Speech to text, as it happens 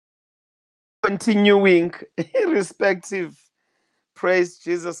continuing, irrespective. Praise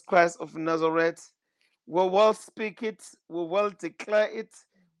Jesus Christ of Nazareth. We will speak it, we will declare it,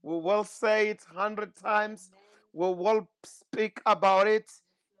 we will say it 100 times, we will speak about it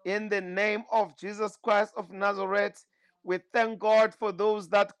in the name of Jesus Christ of Nazareth. We thank God for those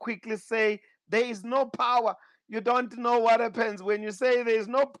that quickly say, there is no power. You don't know what happens when you say there is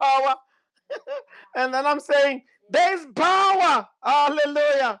no power. And then I'm saying, there is power.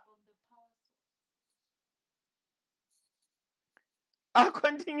 Hallelujah. I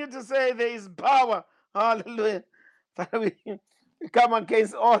continue to say there is power. Hallelujah. Father, we come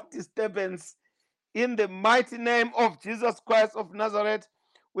against all disturbance in the mighty name of Jesus Christ of Nazareth.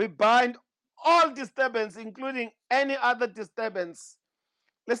 We bind all disturbance, including any other disturbance.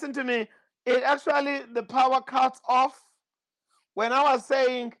 Listen to me. It actually, the power cuts off when I was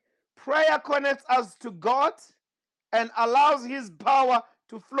saying prayer connects us to God and allows his power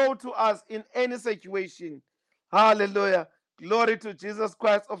to flow to us in any situation. Hallelujah. Glory to Jesus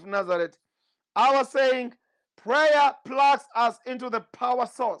Christ of Nazareth. I was saying prayer plugs us into the power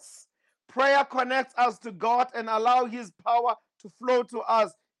source. Prayer connects us to God and allow his power to flow to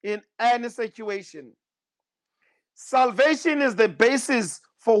us in any situation. Salvation is the basis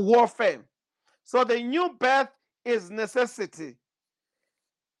for warfare. So the new birth is necessity.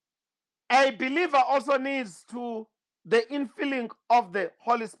 A believer also needs to the infilling of the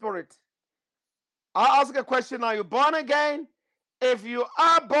Holy Spirit. I'll ask a question. Are you born again? If you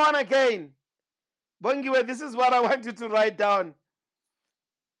are born again, Bongiwe, this is what I want you to write down.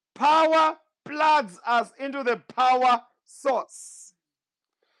 Power plugs us into the power source.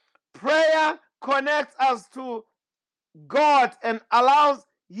 Prayer connects us to God and allows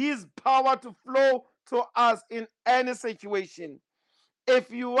his power to flow to us in any situation.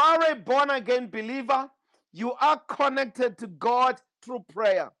 If you are a born again believer, you are connected to God through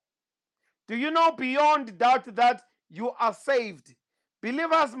prayer. Do you know beyond doubt that you are saved?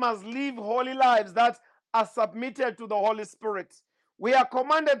 Believers must live holy lives that are submitted to the Holy Spirit. We are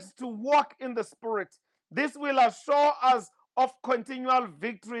commanded to walk in the Spirit. This will assure us of continual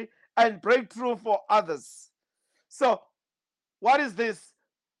victory and breakthrough for others. So, what is this?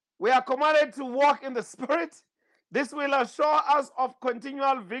 We are commanded to walk in the Spirit. This will assure us of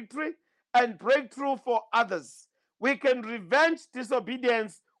continual victory and breakthrough for others. We can revenge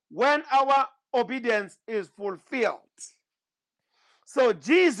disobedience when our obedience is fulfilled. So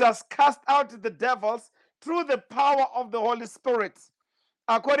Jesus cast out the devils through the power of the Holy Spirit,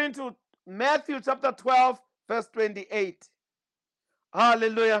 according to Matthew chapter 12, verse 28.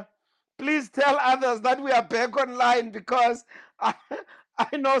 Hallelujah. Please tell others that we are back online because I,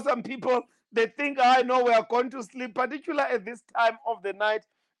 I know some people, they think I know we are going to sleep, particularly at this time of the night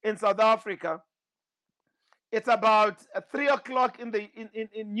in South Africa. It's about 3 o'clock in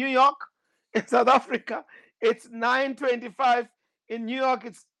New York. In South Africa, it's 9:25. In New York,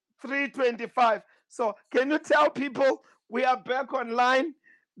 it's 3:25. So can you tell people we are back online?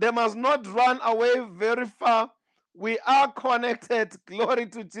 They must not run away very far. We are connected. Glory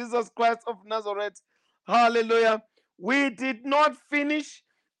to Jesus Christ of Nazareth. Hallelujah. We did not finish.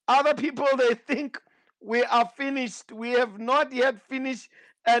 Other people, they think we are finished. We have not yet finished,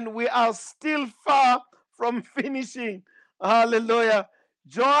 and we are still far from finishing. Hallelujah.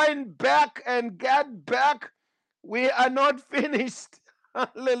 Join back and get back. We are not finished.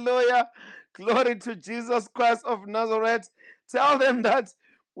 Hallelujah. Glory to Jesus Christ of Nazareth. Tell them that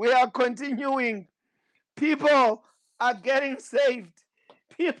we are continuing. People are getting saved.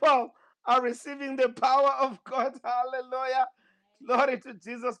 People are receiving the power of God. Hallelujah. Glory to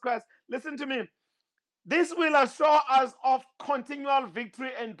Jesus Christ. Listen to me. This will assure us of continual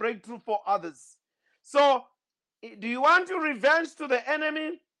victory and breakthrough for others. So, do you want to revenge to the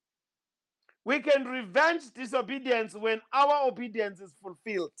enemy? We can revenge disobedience when our obedience is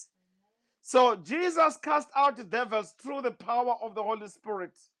fulfilled. So, Jesus cast out the devils through the power of the Holy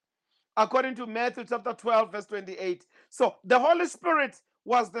Spirit, according to Matthew chapter 12, verse 28. So, the Holy Spirit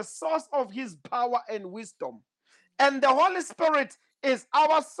was the source of his power and wisdom. And the Holy Spirit is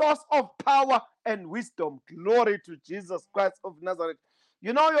our source of power and wisdom. Glory to Jesus Christ of Nazareth.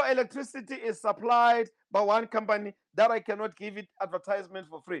 You know, your electricity is supplied by one company that I cannot give it advertisement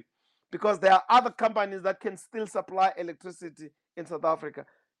for free because there are other companies that can still supply electricity in South Africa.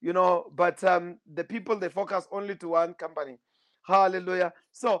 You know, but the people, they focus only to one company. Hallelujah.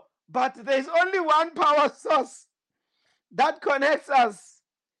 So, but there's only one power source that connects us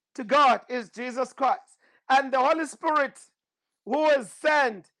to God is Jesus Christ. And the Holy Spirit, who is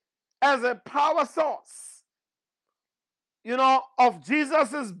sent as a power source, you know, of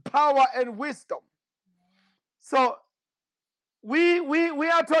Jesus's power and wisdom. So We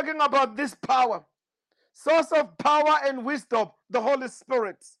are talking about this power, source of power and wisdom, the Holy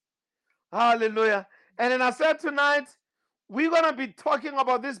Spirit. Hallelujah. And then I said tonight, we're going to be talking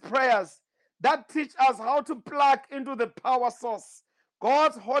about these prayers that teach us how to plug into the power source.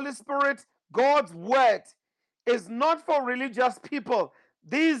 God's Holy Spirit, God's word is not for religious people.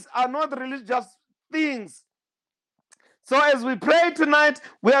 These are not religious things. So as we pray tonight,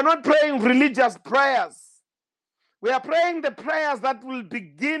 we are not praying religious prayers. We are praying the prayers that will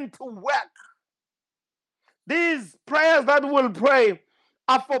begin to work. These prayers that we'll pray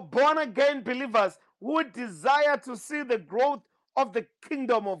are for born again believers who desire to see the growth of the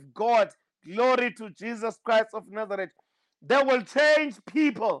kingdom of God. Glory to Jesus Christ of Nazareth. They will change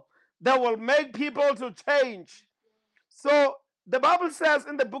people, they will make people to change. So the Bible says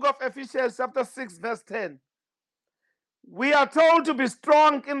in the book of Ephesians, chapter 6, verse 10, we are told to be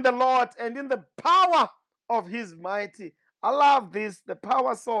strong in the Lord and in the power of his mighty. I love this, the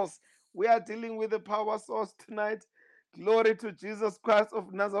power source. We are dealing with the power source tonight. Glory to Jesus Christ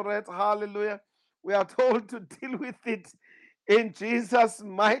of Nazareth. Hallelujah. We are told to deal with it in Jesus'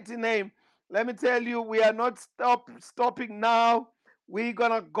 mighty name. Let me tell you, we are not stopping now. We're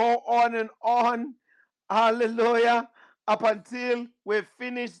going to go on and on. Hallelujah. Up until we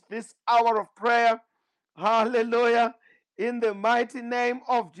finish this hour of prayer. Hallelujah. In the mighty name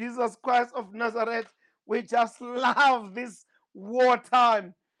of Jesus Christ of Nazareth, we just love this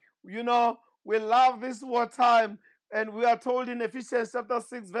wartime. You know, we love this wartime. And we are told in Ephesians chapter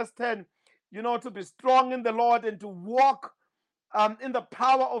 6, verse 10, you know, to be strong in the Lord and to walk in the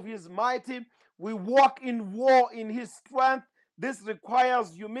power of his mighty. We walk in war in his strength. This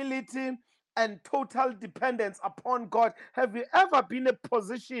requires humility and total dependence upon God. Have you ever been in a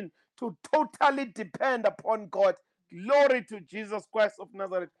position to totally depend upon God? Glory to Jesus Christ of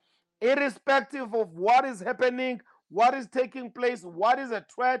Nazareth. Irrespective of what is happening, what is taking place, what is a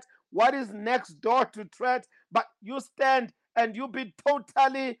threat, what is next door to threat, but you stand and you be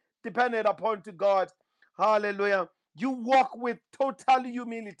totally dependent upon to God. Hallelujah. You walk with total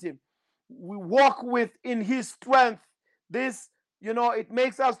humility. We walk with in his strength. This, you know, it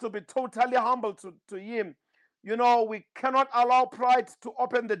makes us to be totally humble to him. You know, we cannot allow pride to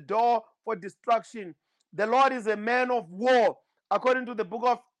open the door for destruction. The Lord is a man of war. According to the book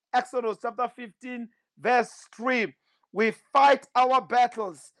of Exodus, chapter 15, verse 3, we fight our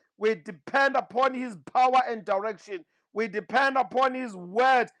battles. We depend upon his power and direction. We depend upon his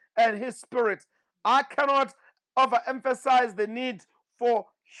word and his spirit. I cannot overemphasize the need for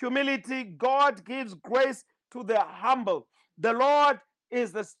humility. God gives grace to the humble. The Lord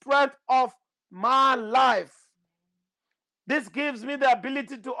is the strength of my life. This gives me the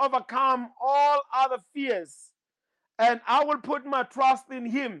ability to overcome all other fears, and I will put my trust in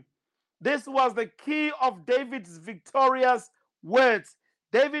him. This was the key of David's victorious words.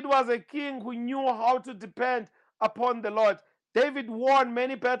 David was a king who knew how to depend upon the Lord. David won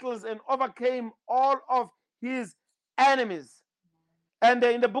many battles and overcame all of his enemies. And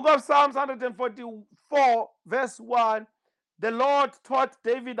in the book of Psalms 144, verse 1, the Lord taught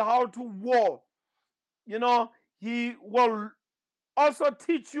David how to war. You know, he will also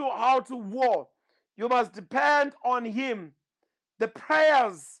teach you how to war. You must depend on him. The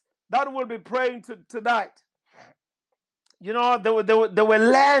prayers that we'll be praying tonight, you know, they were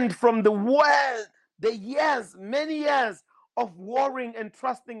learned from the world, the years, many years of warring and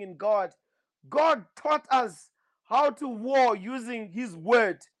trusting in God. God taught us how to war using his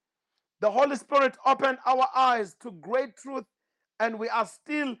word. The Holy Spirit opened our eyes to great truth, and we are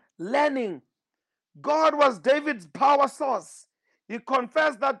still learning. God was David's power source. He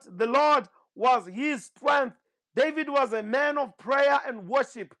confessed that the Lord was his strength. David was a man of prayer and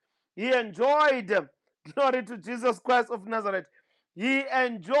worship. He enjoyed, glory to Jesus Christ of Nazareth, he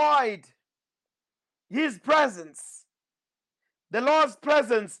enjoyed his presence. The Lord's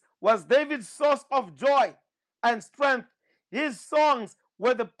presence was David's source of joy and strength. His songs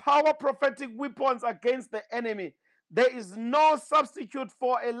were the power prophetic weapons against the enemy. There is no substitute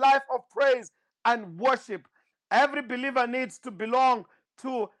for a life of praise and worship. Every believer needs to belong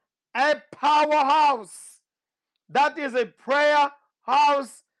to a powerhouse. That is a prayer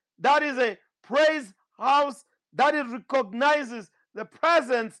house. That is a praise house. That it recognizes the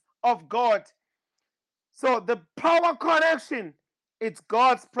presence of God. So the power connection, it's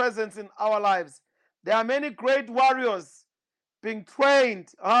God's presence in our lives. There are many great warriors being trained,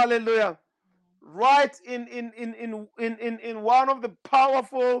 hallelujah, right in one of the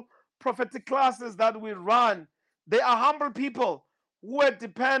powerful prophetic classes that we run. They are humble people who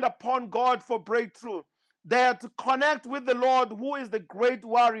depend upon God for breakthrough. They are to connect with the Lord, who is the great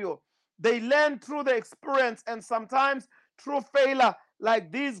warrior. They learn through the experience and sometimes through failure,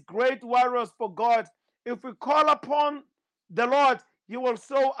 like these great warriors for God. If we call upon the Lord, He will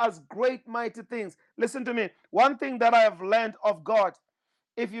show us great, mighty things. Listen to me. One thing that I have learned of God,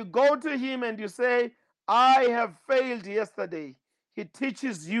 if you go to Him and you say, I have failed yesterday, He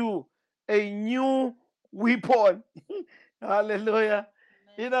teaches you a new weapon. Hallelujah.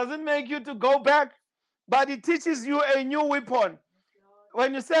 He doesn't make you to go back, but He teaches you a new weapon.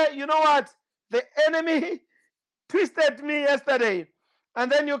 When you say, you know what, the enemy twisted me yesterday,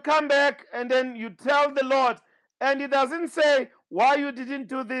 and then you come back and then you tell the Lord, and He doesn't say why you didn't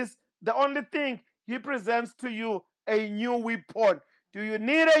do this. The only thing He presents to you, a new weapon. Do you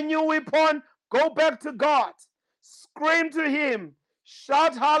need a new weapon? Go back to God, scream to Him,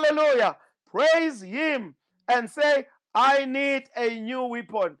 shout hallelujah, praise Him, and say, I need a new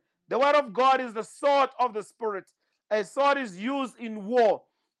weapon. The word of God is the sword of the Spirit. A sword is used in war.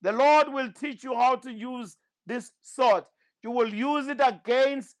 The Lord will teach you how to use this sword. You will use it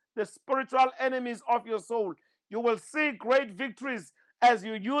against the spiritual enemies of your soul. You will see great victories as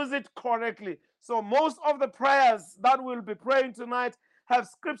you use it correctly. So, most of the prayers that we'll be praying tonight have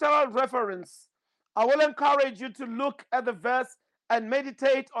scriptural reference. I will encourage you to look at the verse and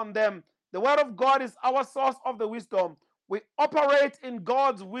meditate on them. The Word of God is our source of the wisdom. We operate in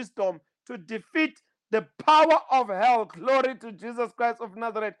God's wisdom to defeat the power of hell. Glory to Jesus Christ of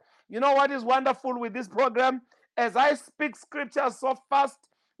Nazareth. You know what is wonderful with this program? As I speak scriptures so fast,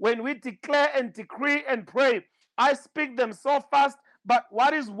 when we declare and decree and pray, I speak them so fast. But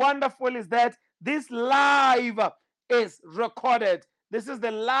what is wonderful is that this live is recorded. This is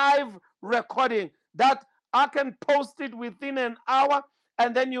the live recording that I can post it within an hour,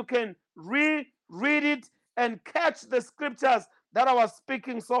 and then you can read it and catch the scriptures that I was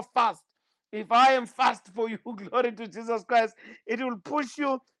speaking so fast. If I am fast for you, glory to Jesus Christ, it will push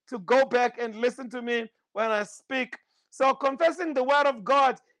you to go back and listen to me when I speak. So, confessing the word of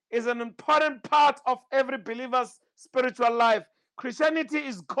God is an important part of every believer's spiritual life. Christianity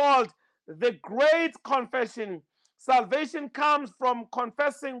is called the great confession. Salvation comes from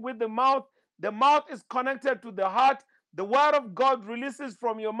confessing with the mouth. The mouth is connected to the heart. The word of God releases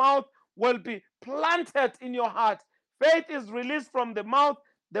from your mouth will be planted in your heart. Faith is released from the mouth.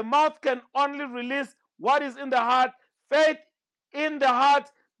 The mouth can only release what is in the heart. Faith in the heart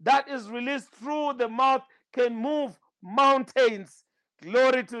that is released through the mouth can move mountains.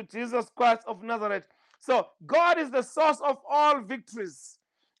 Glory to Jesus Christ of Nazareth. So, God is the source of all victories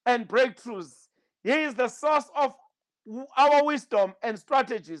and breakthroughs. He is the source of our wisdom and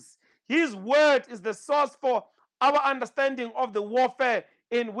strategies. His word is the source for our understanding of the warfare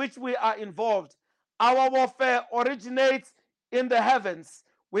in which we are involved. Our warfare originates in the heavens.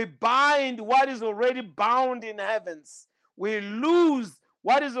 We bind what is already bound in heavens. We lose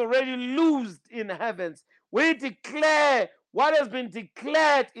what is already loosed in heavens. We declare what has been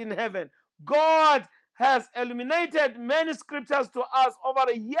declared in heaven. God has illuminated many scriptures to us over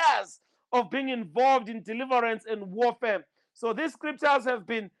the years of being involved in deliverance and warfare. So these scriptures have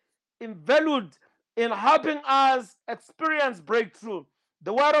been invalued in helping us experience breakthrough.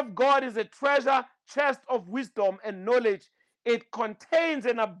 The word of God is a treasure chest of wisdom and knowledge. It contains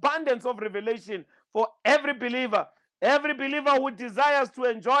an abundance of revelation for every believer. Every believer who desires to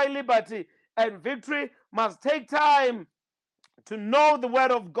enjoy liberty and victory must take time to know the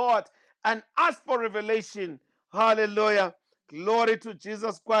word of God and ask for revelation. Hallelujah. Glory to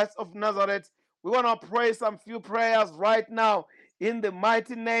Jesus Christ of Nazareth. We want to pray some few prayers right now in the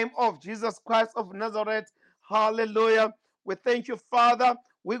mighty name of Jesus Christ of Nazareth. Hallelujah. We thank you, Father.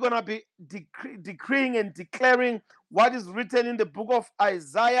 We're going to be decreeing and declaring what is written in the book of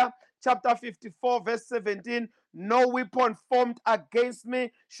Isaiah, chapter 54, verse 17. No weapon formed against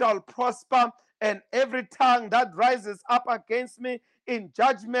me shall prosper, and every tongue that rises up against me in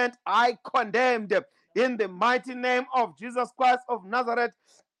judgment I condemned. In the mighty name of Jesus Christ of Nazareth,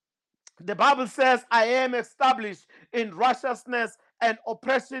 the Bible says, I am established in righteousness and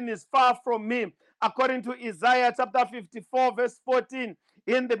oppression is far from me. According to Isaiah chapter 54, verse 14,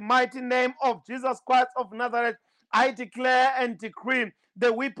 in the mighty name of Jesus Christ of Nazareth, I declare and decree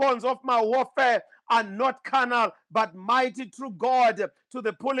the weapons of my warfare are not carnal, but mighty through God to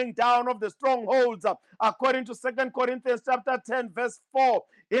the pulling down of the strongholds. According to 2 Corinthians chapter 10, verse 4,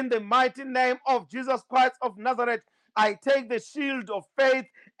 in the mighty name of Jesus Christ of Nazareth, I take the shield of faith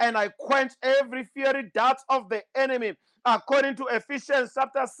and I quench every fiery dart of the enemy. According to Ephesians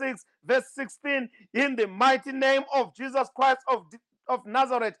chapter 6, verse 16, in the mighty name of Jesus Christ of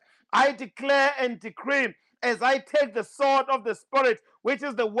Nazareth, I declare and decree as I take the sword of the Spirit, which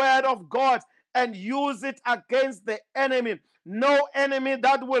is the word of God, and use it against the enemy. no enemy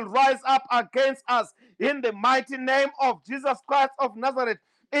that will rise up against us. In the mighty name of Jesus Christ of Nazareth,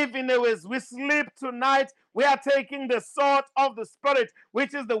 even as we sleep tonight, we are taking the sword of the Spirit,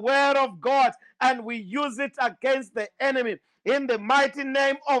 which is the word of God, and we use it against the enemy. In the mighty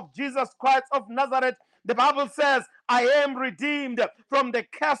name of Jesus Christ of Nazareth, the Bible says, I am redeemed from the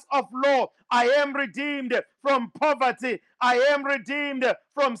curse of law. I am redeemed from poverty. I am redeemed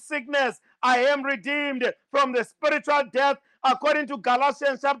from sickness. I am redeemed from the spiritual death, according to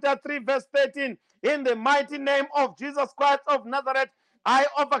Galatians chapter 3, verse 13. In the mighty name of Jesus Christ of Nazareth, I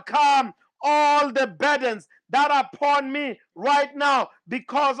overcome all the burdens that are upon me right now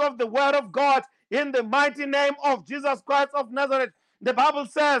because of the word of God. In the mighty name of Jesus Christ of Nazareth, the Bible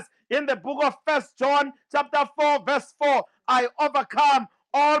says in the book of 1 John chapter 4, verse 4, I overcome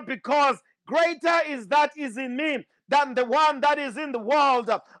all because greater is that is in me than the one that is in the world.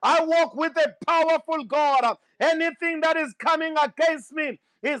 I walk with a powerful God. Anything that is coming against me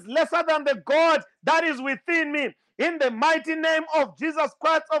is lesser than the God that is within me. In the mighty name of Jesus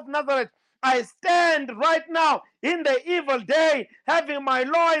Christ of Nazareth, I stand right now in the evil day, having my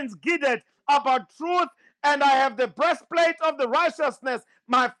loins girded about truth, and I have the breastplate of the righteousness.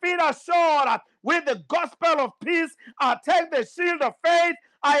 My feet are shod with the gospel of peace. I take the shield of faith.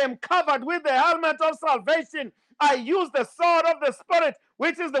 I am covered with the helmet of salvation. I use the sword of the Spirit,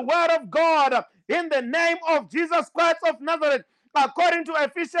 which is the word of God, in the name of Jesus Christ of Nazareth. According to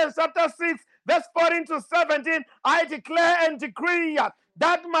Ephesians chapter 6, verse 14 to 17, I declare and decree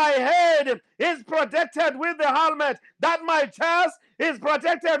that my head is protected with the helmet, that my chest is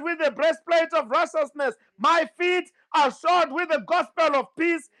protected with the breastplate of righteousness, my feet are shod with the gospel of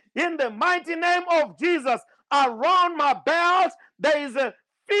peace. In the mighty name of Jesus, around my belt there is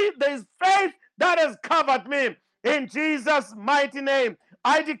faith that has covered me. In Jesus' mighty name,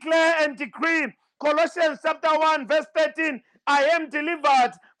 I declare and decree, Colossians chapter 1, verse 13, I am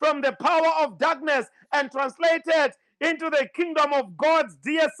delivered from the power of darkness and translated into the kingdom of God's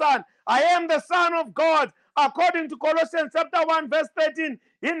dear Son. I am the Son of God, according to Colossians chapter 1, verse 13.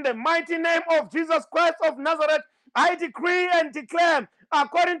 In the mighty name of Jesus Christ of Nazareth, I decree and declare,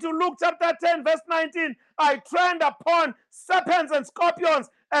 according to Luke chapter 10, verse 19, I tread upon serpents and scorpions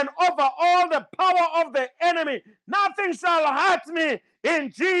and over all the power of the enemy. Nothing shall hurt me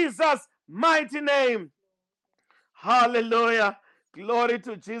in Jesus' mighty name. Hallelujah. Glory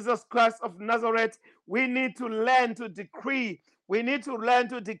to Jesus Christ of Nazareth. We need to learn to decree. We need to learn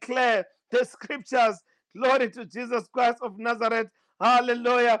to declare the scriptures. Glory to Jesus Christ of Nazareth.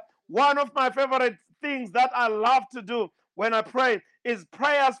 Hallelujah. One of my favorite things that I love to do when I pray is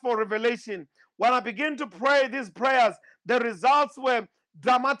prayers for revelation. When I begin to pray these prayers, the results were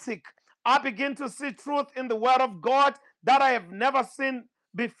dramatic. I begin to see truth in the word of God that I have never seen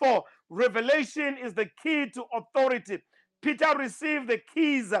before. Revelation is the key to authority. Peter received the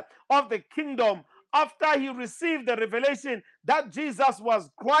keys of the kingdom after he received the revelation that Jesus was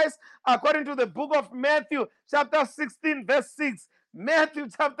Christ, according to the book of Matthew, chapter 16, verse 6. Matthew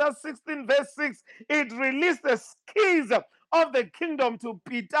chapter 16, verse 6. It released the keys of the kingdom to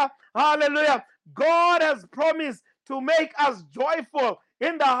Peter. Hallelujah. God has promised to make us joyful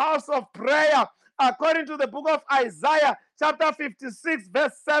in the house of prayer, according to the book of Isaiah, chapter 56,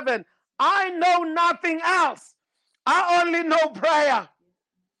 verse 7. I know nothing else. I only know prayer,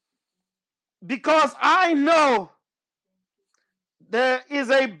 because I know there is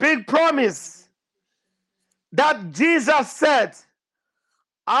a big promise that Jesus said,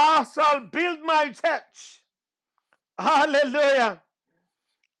 I shall build my church. Hallelujah.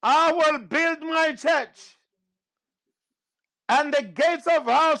 I will build my church, and the gates of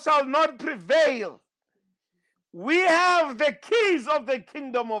hell shall not prevail. We have the keys of the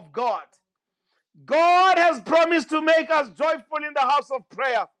kingdom of God. God has promised to make us joyful in the house of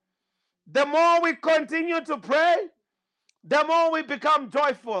prayer. The more we continue to pray, the more we become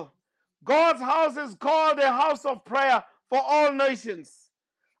joyful. God's house is called a house of prayer for all nations.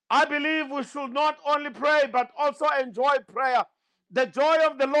 I believe we should not only pray, but also enjoy prayer. The joy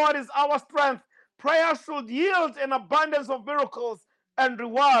of the Lord is our strength. Prayer should yield an abundance of miracles and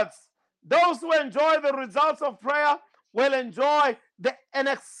rewards. Those who enjoy the results of prayer will enjoy an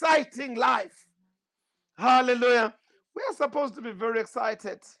exciting life. Hallelujah. We are supposed to be very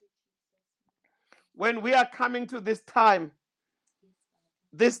excited when we are coming to this time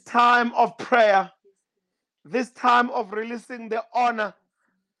of prayer, this time of releasing the honor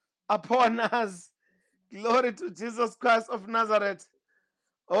upon us. Glory to Jesus Christ of Nazareth.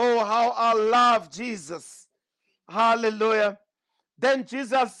 Oh, how I love Jesus. Hallelujah. Then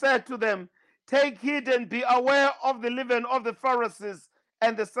Jesus said to them, take heed and be aware of the leaven of the Pharisees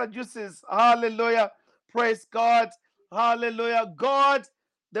and the Sadducees. Hallelujah. Praise God. Hallelujah. God,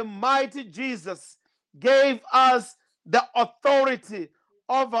 the mighty Jesus, gave us the authority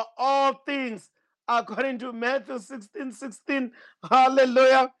over all things according to Matthew 16:16.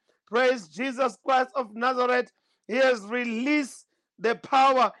 Hallelujah. Praise Jesus Christ of Nazareth. He has released the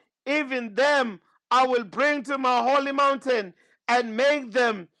power. Even them I will bring to my holy mountain and make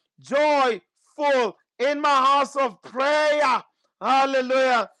them joyful in my house of prayer.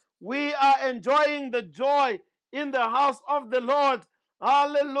 Hallelujah. We are enjoying the joy in the house of the Lord.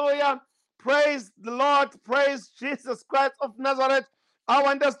 Hallelujah. Praise the Lord. Praise Jesus Christ of Nazareth. I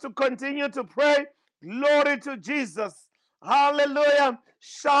want us to continue to pray. Glory to Jesus. Hallelujah.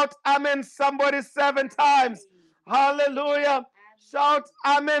 Shout amen, somebody 7 times. Hallelujah. Shout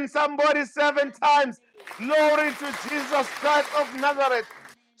amen, somebody 7 times. Glory to Jesus Christ of Nazareth.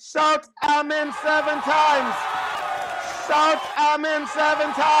 Shout amen 7 times. Shout amen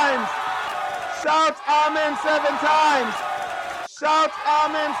 7 times. Shout amen 7 times. Shout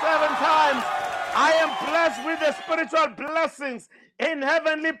amen 7 times. I am blessed with the spiritual blessings in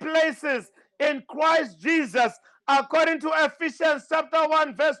heavenly places in Christ Jesus. According to Ephesians chapter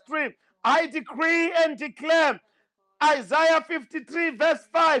 1 verse 3, I decree and declare Isaiah 53 verse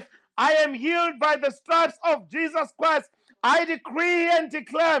 5, I am healed by the stripes of Jesus Christ. I decree and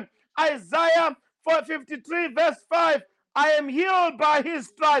declare Isaiah 53 verse 5, I am healed by his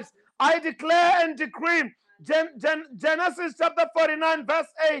stripes. I declare and decree Genesis chapter 49 verse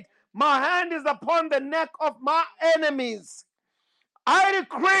 8, my hand is upon the neck of my enemies. I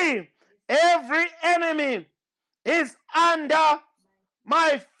decree every enemy is under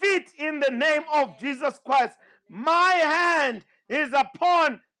my feet in the name of Jesus Christ. My hand is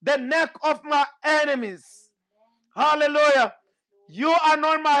upon the neck of my enemies. Hallelujah. You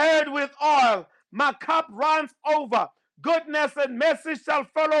anoint my head with oil. My cup runs over. Goodness and mercy shall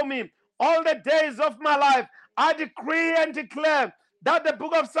follow me all the days of my life. I decree and declare that the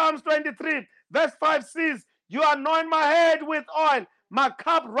book of Psalms 23, verse 5 says, you anoint my head with oil. My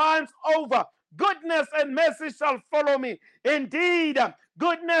cup runs over. Goodness and mercy shall follow me. Indeed,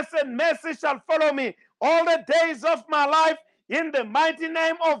 goodness and mercy shall follow me all the days of my life in the mighty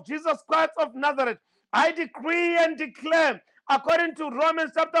name of Jesus Christ of Nazareth. I decree and declare, according to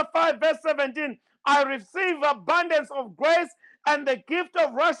Romans chapter 5, verse 17, I receive abundance of grace and the gift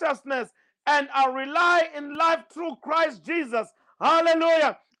of righteousness, and I rely in life through Christ Jesus.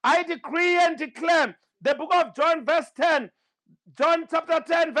 Hallelujah. I decree and declare, the book of John, verse 10, John chapter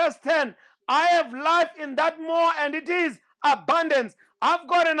 10, verse 10. I have life in that more, and it is abundance. I've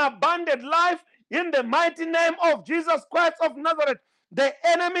got an abundant life in the mighty name of Jesus Christ of Nazareth. The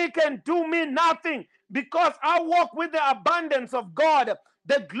enemy can do me nothing because I walk with the abundance of God.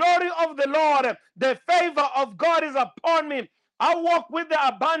 The glory of the Lord, the favor of God is upon me. I walk with the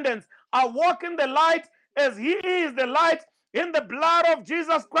abundance. I walk in the light as He is the light. In the blood of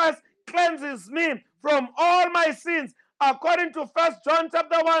Jesus Christ cleanses me from all my sins. According to 1 John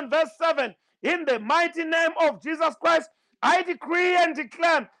chapter 1 verse 7, in the mighty name of Jesus Christ, I decree and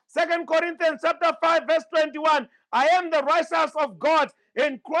declare, 2 Corinthians chapter 5 verse 21, I am the righteousness of God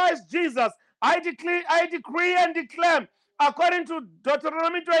in Christ Jesus. I decree and declare, according to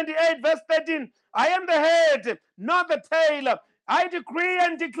Deuteronomy 28 verse 13, I am the head, not the tail. I decree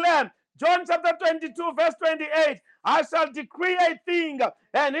and declare, John chapter 22 verse 28, I shall decree a thing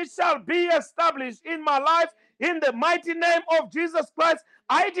and it shall be established in my life in the mighty name of Jesus Christ.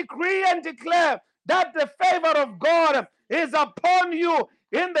 I decree and declare that the favor of God is upon you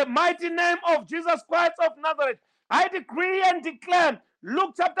in the mighty name of Jesus Christ of Nazareth. I decree and declare,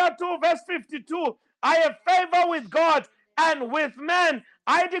 Luke chapter 2 verse 52, I have favor with God and with men.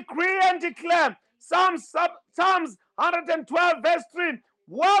 I decree and declare, Psalms 112 verse 3,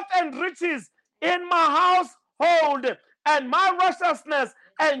 wealth and riches in my household, and my righteousness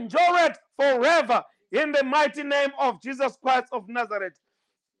endureth forever in the mighty name of Jesus Christ of Nazareth.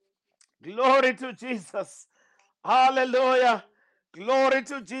 Glory to Jesus. Hallelujah. Glory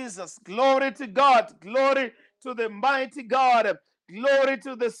to Jesus. Glory to God. Glory to the mighty God. Glory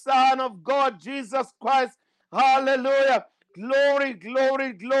to the Son of God, Jesus Christ. Hallelujah. Glory,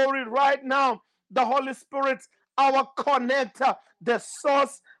 glory, glory right now. The Holy Spirit, our connector, the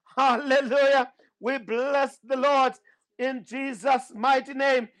source. Hallelujah. We bless the Lord in Jesus' mighty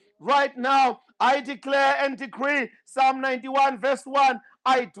name. Right now, I declare and decree Psalm 91, verse 1.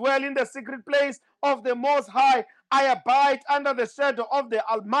 I dwell in the secret place of the Most High. I abide under the shadow of the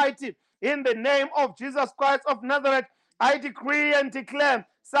Almighty. In the name of Jesus Christ of Nazareth, I decree and declare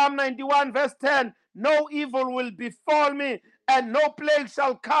Psalm 91, verse 10. No evil will befall me, and no plague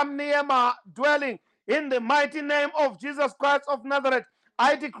shall come near my dwelling. In the mighty name of Jesus Christ of Nazareth,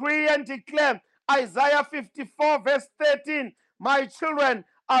 I decree and declare Isaiah 54 verse 13. My children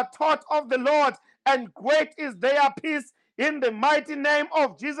are taught of the Lord, and great is their peace. In the mighty name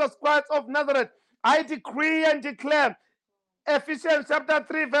of Jesus Christ of Nazareth, I decree and declare, Ephesians chapter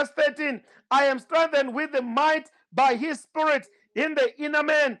 3 verse 13, I am strengthened with the might by his spirit in the inner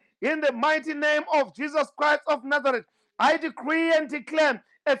man, in the mighty name of Jesus Christ of Nazareth. I decree and declare,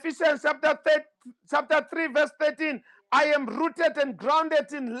 Ephesians chapter 3 verse 13, I am rooted and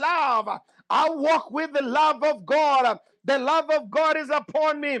grounded in love. I walk with the love of God. The love of God is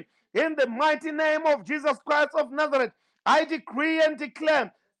upon me. In the mighty name of Jesus Christ of Nazareth, I decree and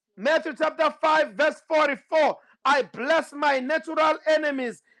declare, Matthew chapter 5 verse 44, I bless my natural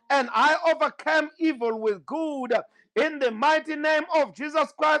enemies and I overcome evil with good. In the mighty name of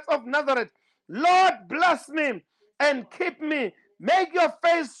Jesus Christ of Nazareth, Lord, bless me and keep me. Make your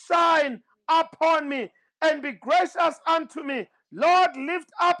face shine upon me and be gracious unto me. Lord,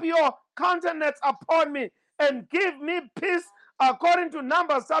 lift up your countenance upon me and give me peace, according to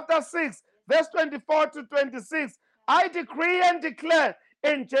Numbers chapter 6 verse 24 to 26. I decree and declare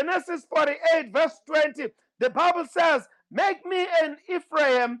in Genesis 48 verse 20, the Bible says, make me an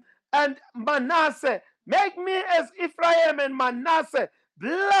Ephraim and Manasseh. Make me as Ephraim and Manasseh.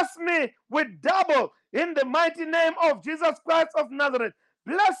 Bless me with double in the mighty name of Jesus Christ of Nazareth.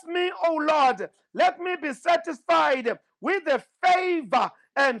 Bless me, O Lord. Let me be satisfied with the favor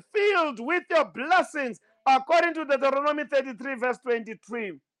and filled with your blessings, according to Deuteronomy 33 verse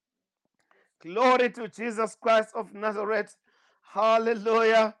 23. Glory to Jesus Christ of Nazareth.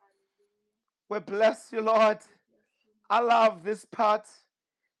 Hallelujah. We bless you, Lord. I love this part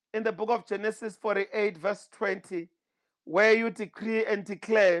in the book of Genesis 48, verse 20, where you decree and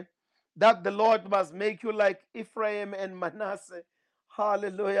declare that the Lord must make you like Ephraim and Manasseh.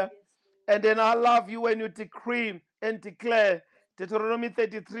 Hallelujah. And then I love you when you decree and declare Deuteronomy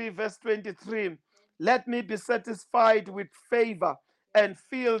 33, verse 23. Let me be satisfied with favor and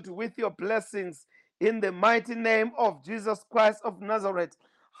filled with your blessings in the mighty name of Jesus Christ of Nazareth.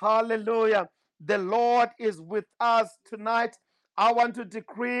 Hallelujah. The Lord is with us tonight. I want to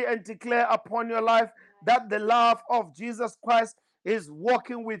decree and declare upon your life that the love of Jesus Christ is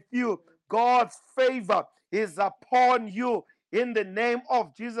walking with you. God's favor is upon you in the name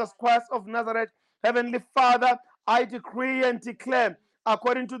of Jesus Christ of Nazareth. Heavenly Father, I decree and declare,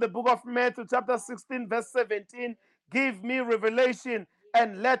 according to the book of Matthew, chapter 16, verse 17, give me revelation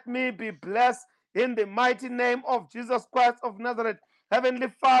and let me be blessed in the mighty name of Jesus Christ of Nazareth. Heavenly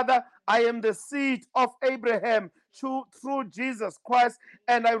Father, I am the seed of Abraham through Jesus Christ,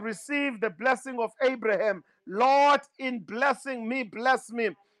 and I receive the blessing of Abraham. Lord, in blessing me, bless me,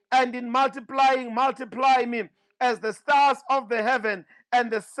 and in multiplying, multiply me as the stars of the heaven and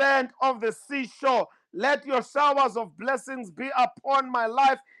the sand of the seashore. Let your showers of blessings be upon my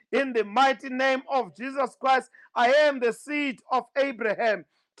life in the mighty name of Jesus Christ. I am the seed of Abraham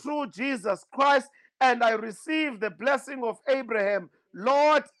through Jesus Christ, and I receive the blessing of Abraham.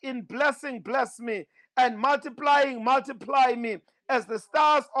 Lord, in blessing, bless me, and multiplying, multiply me as the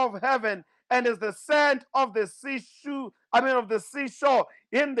stars of heaven and as the sand of the seashore,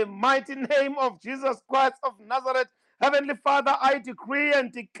 in the mighty name of Jesus Christ of Nazareth. Heavenly Father, I decree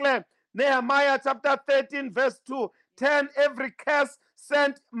and declare, Nehemiah chapter 13, verse 2, turn every curse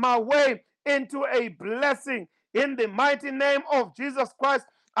sent my way into a blessing in the mighty name of Jesus Christ.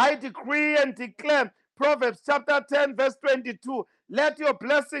 I decree and declare, Proverbs chapter 10, verse 22, let your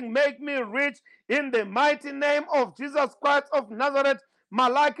blessing make me rich in the mighty name of Jesus Christ of Nazareth.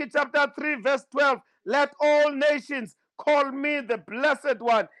 Malachi chapter 3, verse 12, let all nations call me the blessed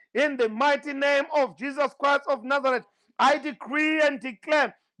one in the mighty name of Jesus Christ of Nazareth. I decree and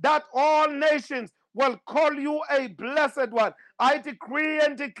declare that all nations will call you a blessed one. I decree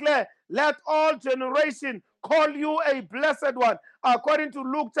and declare, let all generation call you a blessed one. According to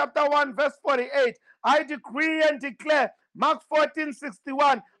Luke chapter 1, verse 48, I decree and declare, Mark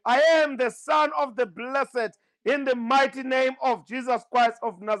 14:61, I am the Son of the Blessed in the mighty name of Jesus Christ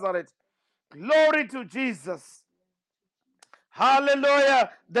of Nazareth. Glory to Jesus.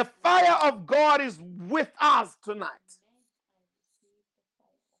 Hallelujah. The fire of God is with us tonight.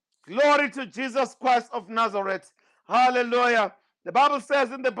 Glory to Jesus Christ of Nazareth. Hallelujah. The Bible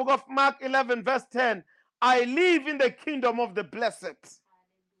says in the book of Mark 11, verse 10, I live in the kingdom of the blessed.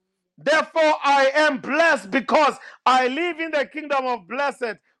 Therefore, I am blessed because I live in the kingdom of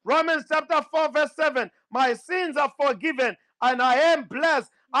blessed. Romans chapter 4, verse 7. My sins are forgiven and I am blessed.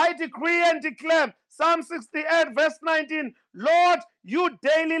 I decree and declare, Psalm 68, verse 19. Lord, you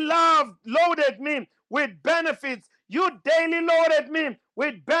daily loaded me with benefits. You daily loaded me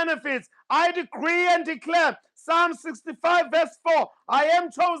with benefits. I decree and declare, Psalm 65, verse 4. I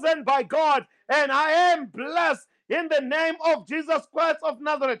am chosen by God and I am blessed in the name of Jesus Christ of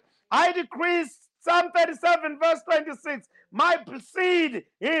Nazareth. I decree Psalm 37 verse 26. My seed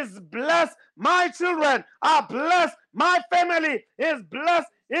is blessed. My children are blessed. My family is blessed.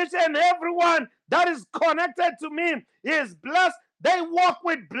 Each and every one that is connected to me is blessed. They walk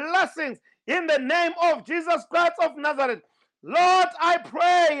with blessings in the name of Jesus Christ of Nazareth. Lord, I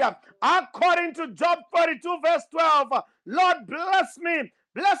pray according to Job 42 verse 12. Lord, bless me.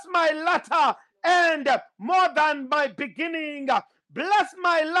 Bless my latter end more than my beginning. Bless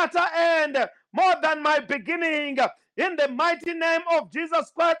my latter end more than my beginning. In the mighty name of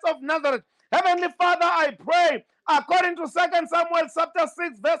Jesus Christ of Nazareth. Heavenly Father, I pray according to 2 Samuel chapter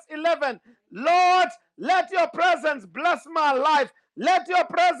 6 verse 11. Lord, let your presence bless my life. Let your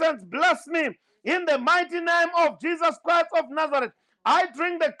presence bless me. In the mighty name of Jesus Christ of Nazareth, I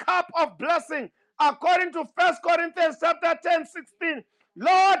drink the cup of blessing according to 1 Corinthians chapter 10, 16.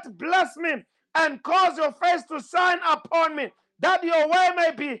 Lord, bless me and cause your face to shine upon me, that your way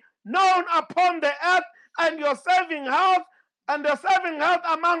may be known upon the earth, and your saving health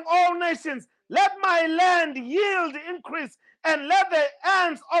among all nations. Let my land yield increase, and let the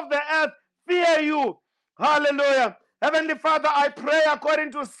ends of the earth fear you. Hallelujah. Heavenly Father, I pray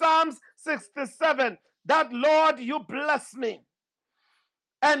according to Psalms 67 that, Lord, you bless me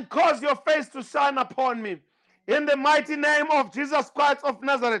and cause your face to shine upon me. In the mighty name of Jesus Christ of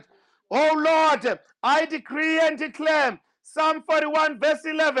Nazareth. Oh Lord, I decree and declare Psalm 41 verse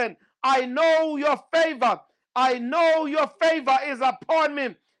 11. I know your favor. I know your favor is upon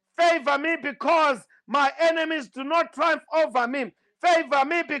me. Favor me because my enemies do not triumph over me. Favor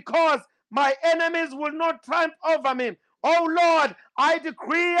me because my enemies will not triumph over me. Oh Lord, I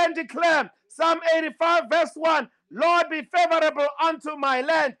decree and declare Psalm 85 verse 1. Lord, be favorable unto my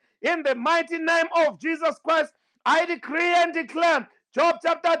land. In the mighty name of Jesus Christ, I decree and declare Job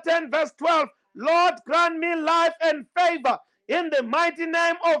chapter 10 verse 12. Lord, grant me life and favor. In the mighty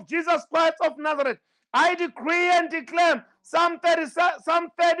name of Jesus Christ of Nazareth, I decree and declare Psalm 30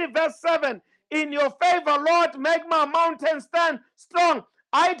 verse 7. In your favor, Lord, make my mountain stand strong.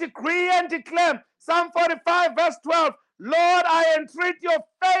 I decree and declare Psalm 45 verse 12. Lord, I entreat your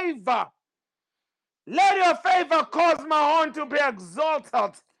favor. Let your favor cause my horn to be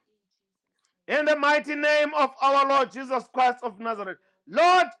exalted. In the mighty name of our Lord Jesus Christ of Nazareth.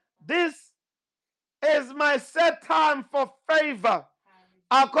 Lord, this is my set time for favor.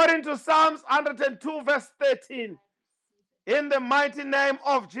 According to Psalms 102 verse 13. In the mighty name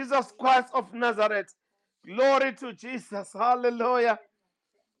of Jesus Christ of Nazareth. Glory to Jesus. Hallelujah.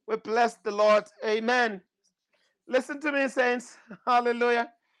 We bless the Lord. Amen. Listen to me, saints. Hallelujah.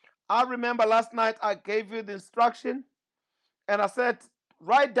 I remember last night I gave you the instruction and I said,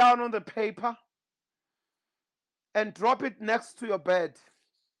 write down on the paper and drop it next to your bed.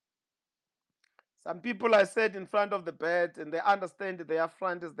 Some people I said in front of the bed and they understand that their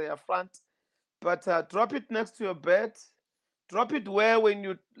front is their front. But drop it next to your bed. Drop it where when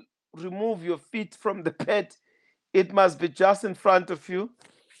you remove your feet from the bed, it must be just in front of you.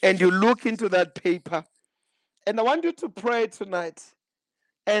 And you look into that paper. And I want you to pray tonight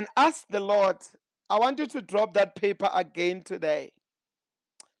and ask the Lord, I want you to drop that paper again today.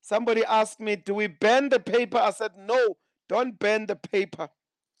 Somebody asked me, do we burn the paper? I said, no, don't burn the paper.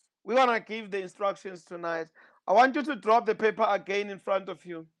 We want to give the instructions tonight. I want you to drop the paper again in front of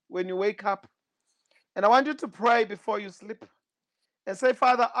you when you wake up. And I want you to pray before you sleep and say,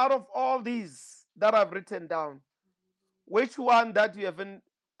 Father, out of all these that I've written down, which one that you haven't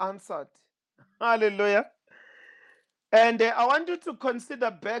answered? Hallelujah. And I want you to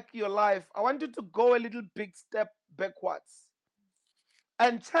consider back your life. I want you to go a little big step backwards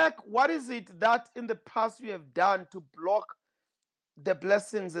and check what is it that in the past you have done to block the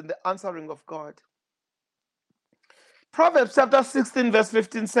blessings and the answering of God. Proverbs chapter 16 verse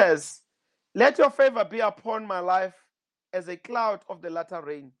 15 says, let your favor be upon my life as a cloud of the latter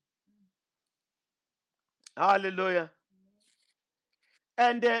rain. Hallelujah.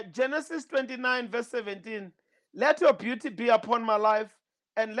 And Genesis 29 verse 17, let your beauty be upon my life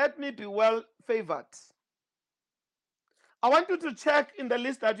and let me be well favored. I want you to check in the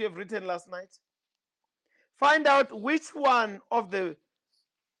list that you have written last night. Find out which one of the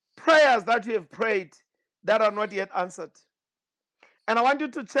prayers that you have prayed that are not yet answered. And I want you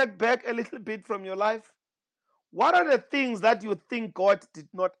to check back a little bit from your life. What are the things that you think God did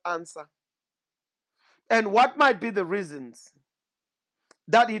not answer? And what might be the reasons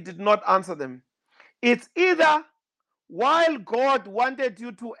that he did not answer them? It's either while God wanted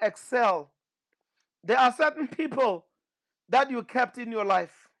you to excel, there are certain people that you kept in your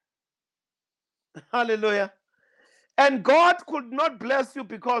life. Hallelujah. And God could not bless you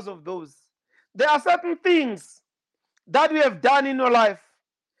because of those. There are certain things that you have done in your life,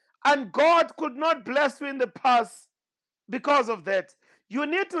 and God could not bless you in the past because of that. You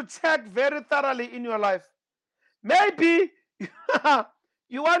need to check very thoroughly in your life. Maybe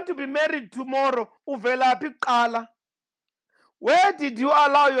you want to be married tomorrow. Uvelaphi kuqala? Where did you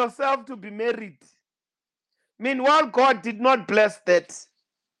allow yourself to be married? Meanwhile, God did not bless that.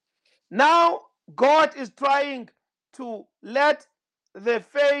 Now, God is trying to let the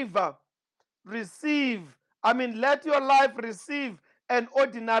favor let your life receive an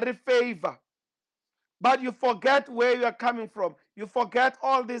ordinary favor. But you forget where you are coming from. You forget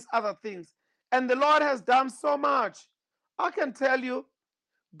all these other things. And the Lord has done so much. I can tell you,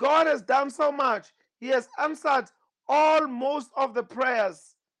 God has done so much. He has answered most of the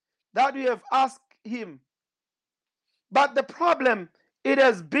prayers that we have asked Him. But the problem, it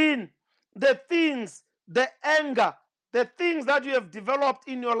has been the things, the anger, the things that you have developed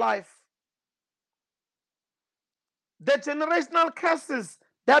in your life, the generational curses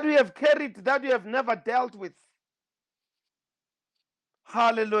that we have carried that we have never dealt with.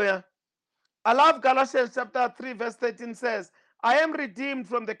 Hallelujah. I love Galatians chapter 3, verse 13 says, I am redeemed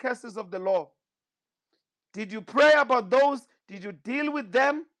from the curses of the law. Did you pray about those? Did you deal with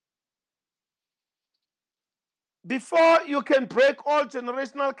them? Before you can break all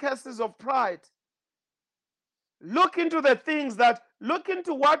generational curses of pride, look into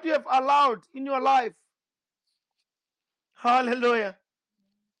what you have allowed in your life. Hallelujah.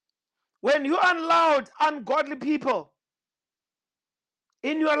 When you allowed ungodly people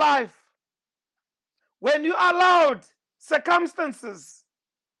in your life, when you allowed circumstances,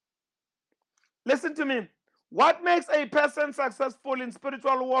 listen to me, what makes a person successful in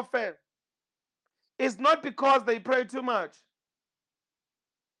spiritual warfare is not because they pray too much.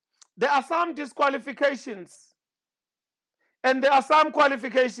 There are some disqualifications and there are some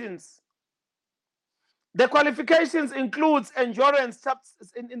qualifications. The qualifications includes endurance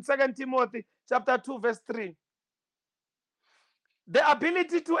in 2 Timothy chapter 2 verse 3. The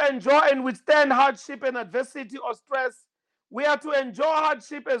ability to endure and withstand hardship and adversity or stress. We are to endure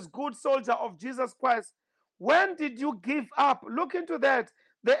hardship as good soldier of Jesus Christ. When did you give up? Look into that.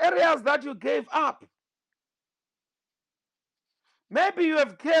 The areas that you gave up. Maybe you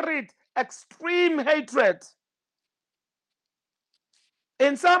have carried extreme hatred.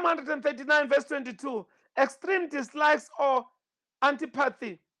 In Psalm 139 verse 22, extreme dislikes or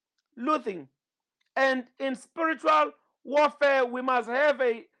antipathy, loathing. And in spiritual warfare, we must have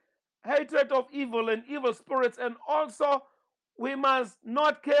a hatred of evil and evil spirits, and also we must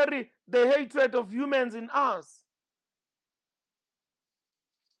not carry the hatred of humans in us.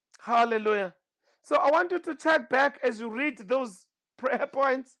 Hallelujah. So I want you to check back as you read those prayer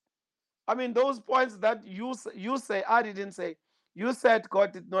points. Those points that you say, I didn't say. You said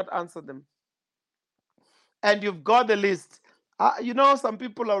God did not answer them. And you've got the list. Some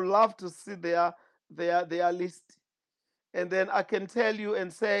people would love to see their list. And then I can tell you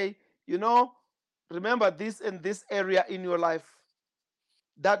and say, remember this and this area in your life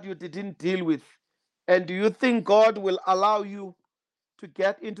that you didn't deal with. And do you think God will allow you to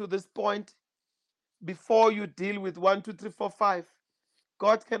get into this point before you deal with 1, 2, 3, 4, 5?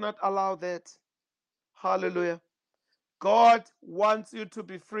 God cannot allow that. Hallelujah. God wants you to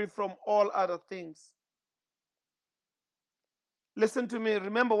be free from all other things. Listen to me.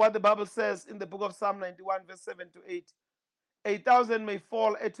 Remember what the Bible says in the book of Psalm 91, verse 7 to 8. 8,000 may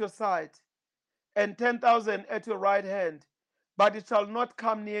fall at your side and 10,000 at your right hand, but it shall not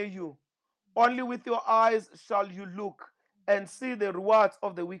come near you. Only with your eyes shall you look and see the rewards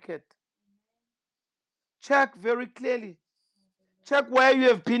of the wicked. Check very clearly. Check where you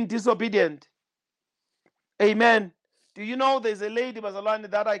have been disobedient. Amen. Do you know there's a lady, Bazalwane,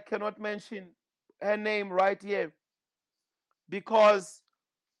 that I cannot mention her name right here because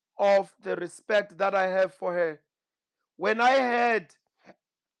of the respect that I have for her. When I had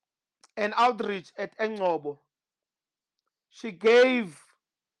an outreach at Engcobo, she gave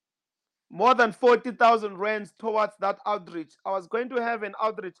more than 40,000 rands towards that outreach. I was going to have an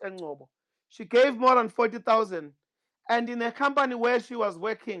outreach in Engcobo. She gave more than 40,000. And in a company where she was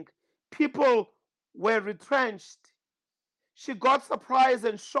working, people were retrenched. She got surprised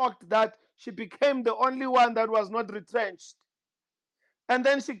and shocked that she became the only one that was not retrenched. And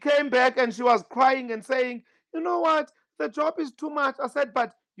then she came back and she was crying and saying, you know what? The job is too much. I said,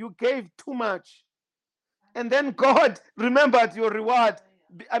 but you gave too much. And then God remembered your reward.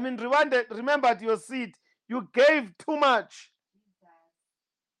 Remembered your seed. You gave too much.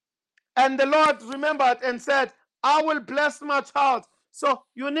 And the Lord remembered and said, I will bless my child. So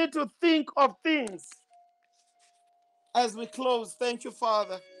you need to think of things as we close. Thank you,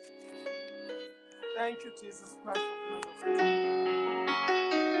 Father. Thank you, Jesus Christ of Nazareth.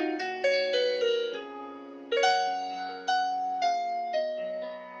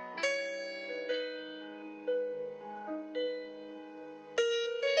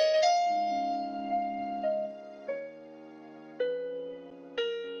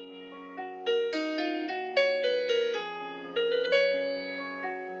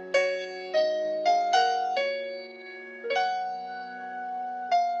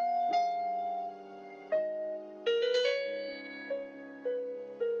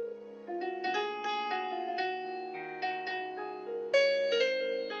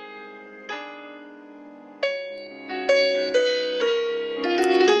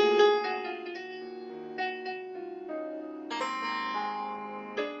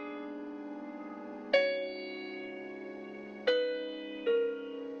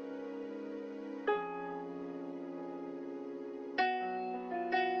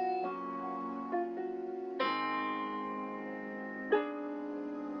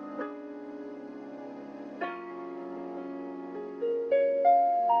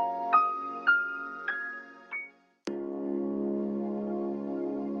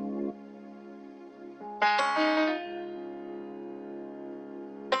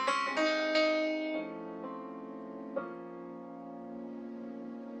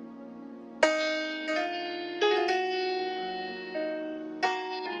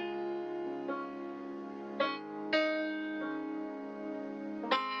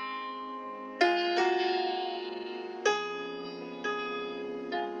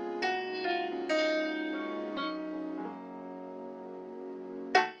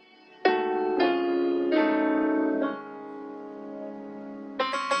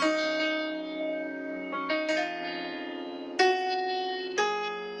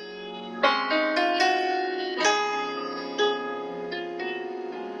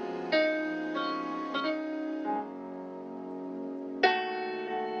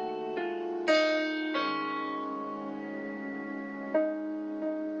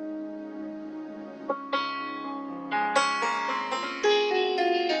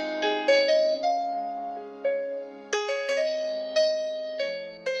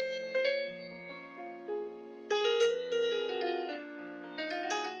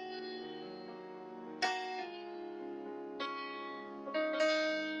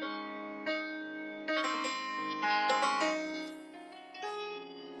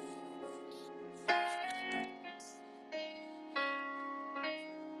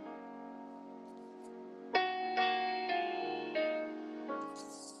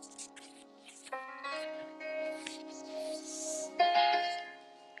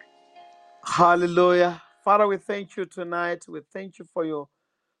 Hallelujah. Father, we thank you tonight. We thank you for your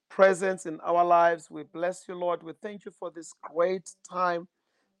presence in our lives. We bless you, Lord. We thank you for this great time,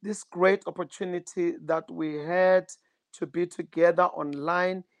 this great opportunity that we had to be together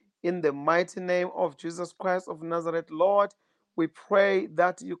online in the mighty name of Jesus Christ of Nazareth. Lord, we pray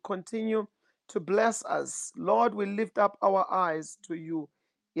that you continue to bless us. Lord, we lift up our eyes to you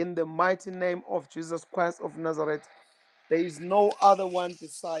in the mighty name of Jesus Christ of Nazareth. There is no other one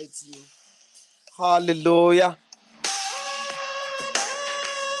besides you. Hallelujah.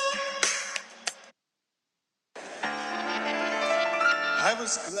 I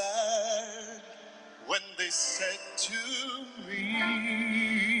was glad when they said to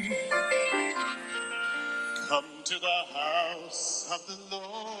me, come to the house of the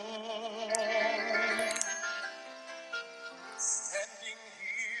Lord. Standing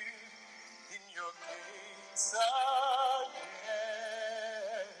here in your gates again,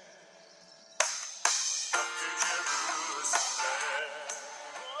 to Jerusalem.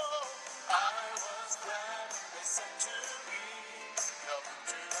 Oh, I was glad when they said to me, come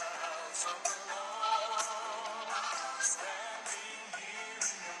to the house of the Lord. Standing here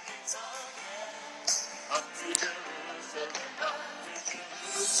in your gates again, up to Jerusalem,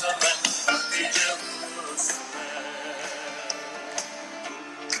 up to Jerusalem.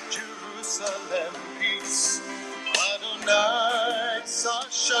 Jerusalem, peace, Adonai,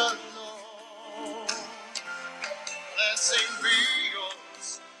 Shalom. Blessing be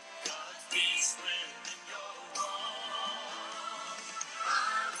yours, God's peace within your walls. I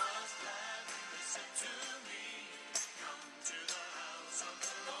was glad when they said to me, come to the house of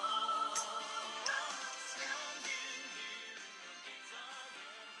the Lord. Standing here in your gates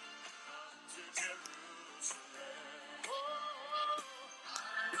again, come to Jerusalem. Oh,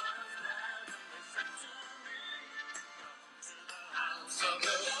 I was glad when they said to me, come to the house of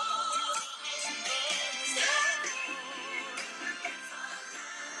the Lord.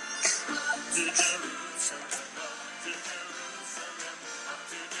 To Jerusalem, to Jerusalem,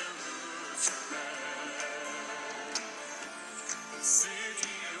 to Jerusalem.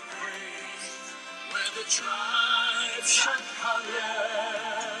 Tribe shall cover.